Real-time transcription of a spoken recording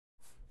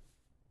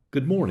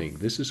Good morning,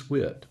 this is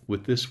Whit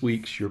with this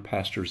week's Your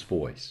Pastor's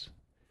Voice.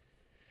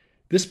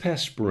 This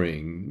past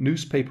spring,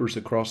 newspapers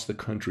across the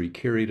country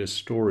carried a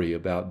story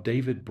about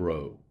David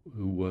Breaux,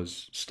 who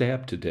was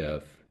stabbed to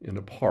death in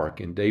a park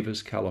in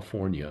Davis,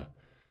 California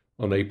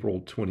on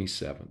April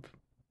 27th.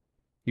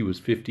 He was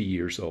 50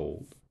 years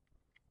old.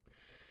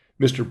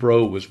 Mr.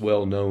 Breaux was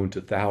well known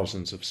to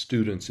thousands of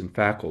students and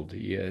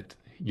faculty at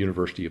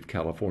University of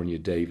California,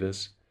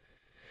 Davis.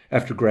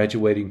 After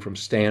graduating from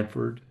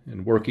Stanford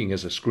and working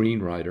as a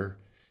screenwriter,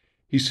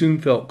 he soon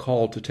felt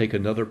called to take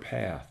another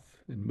path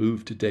and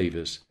moved to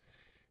Davis,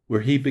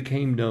 where he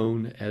became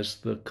known as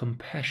the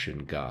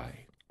Compassion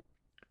Guy.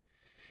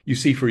 You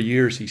see, for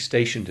years he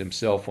stationed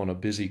himself on a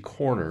busy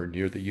corner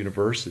near the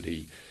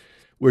university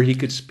where he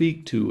could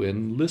speak to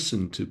and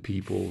listen to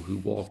people who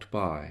walked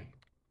by.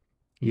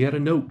 He had a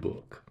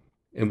notebook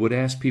and would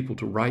ask people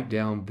to write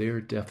down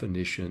their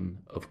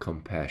definition of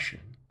compassion.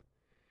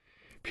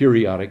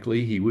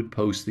 Periodically, he would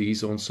post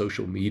these on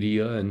social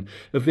media and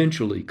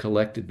eventually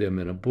collected them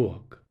in a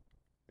book.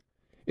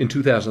 In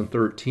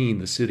 2013,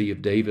 the city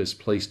of Davis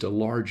placed a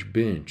large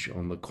bench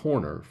on the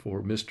corner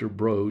for Mr.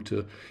 Breaux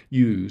to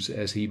use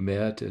as he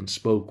met and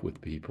spoke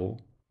with people.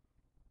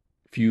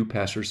 Few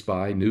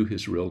passersby knew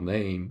his real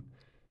name,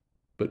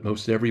 but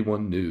most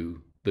everyone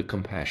knew the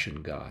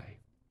Compassion Guy.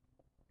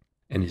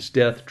 And his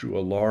death drew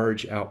a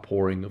large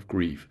outpouring of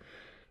grief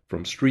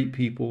from street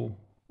people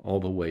all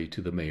the way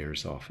to the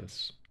mayor's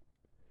office.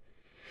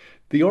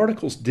 The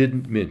articles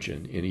didn't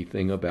mention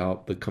anything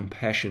about the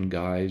Compassion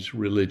Guy's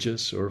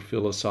religious or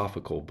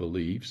philosophical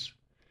beliefs.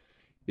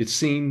 It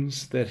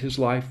seems that his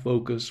life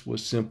focus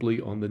was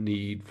simply on the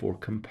need for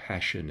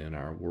compassion in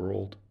our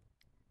world.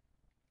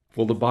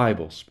 For the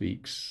Bible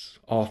speaks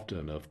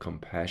often of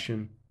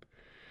compassion.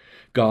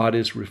 God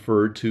is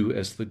referred to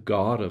as the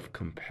God of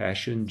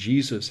compassion.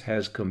 Jesus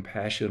has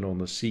compassion on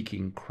the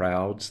seeking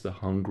crowds, the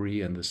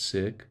hungry, and the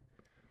sick.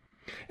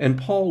 And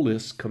Paul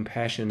lists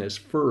compassion as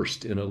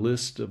first in a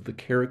list of the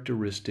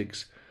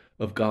characteristics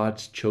of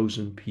God's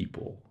chosen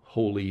people,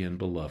 holy and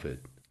beloved.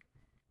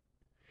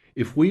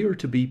 If we are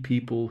to be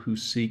people who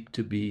seek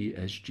to be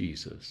as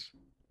Jesus,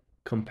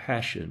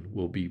 compassion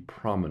will be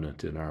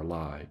prominent in our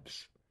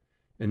lives.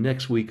 And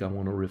next week I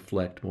want to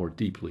reflect more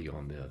deeply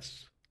on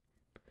this.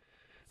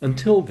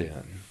 Until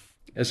then,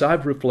 as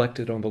I've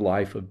reflected on the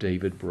life of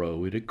David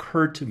Breaux, it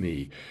occurred to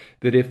me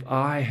that if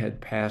I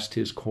had passed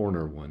his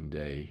corner one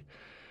day,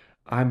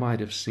 I might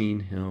have seen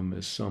him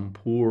as some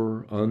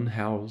poor,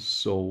 unhoused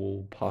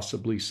soul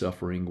possibly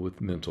suffering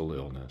with mental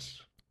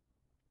illness.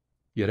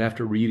 Yet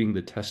after reading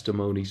the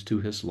testimonies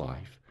to his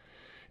life,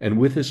 and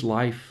with his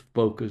life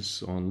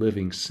focus on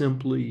living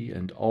simply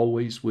and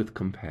always with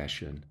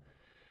compassion,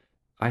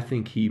 I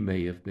think he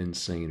may have been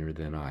saner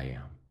than I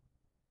am.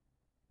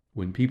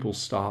 When people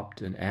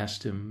stopped and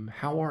asked him,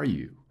 "How are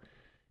you?"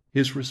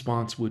 his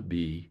response would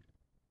be,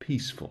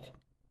 "Peaceful."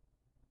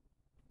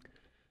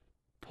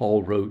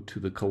 Paul wrote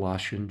to the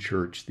Colossian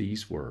church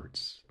these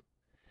words,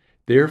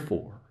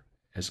 "Therefore,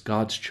 as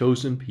God's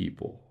chosen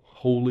people,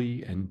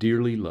 holy and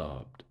dearly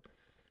loved,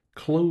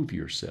 clothe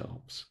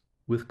yourselves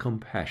with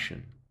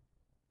compassion,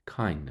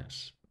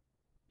 kindness,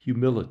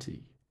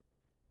 humility,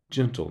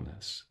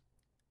 gentleness,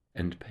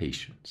 and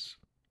patience."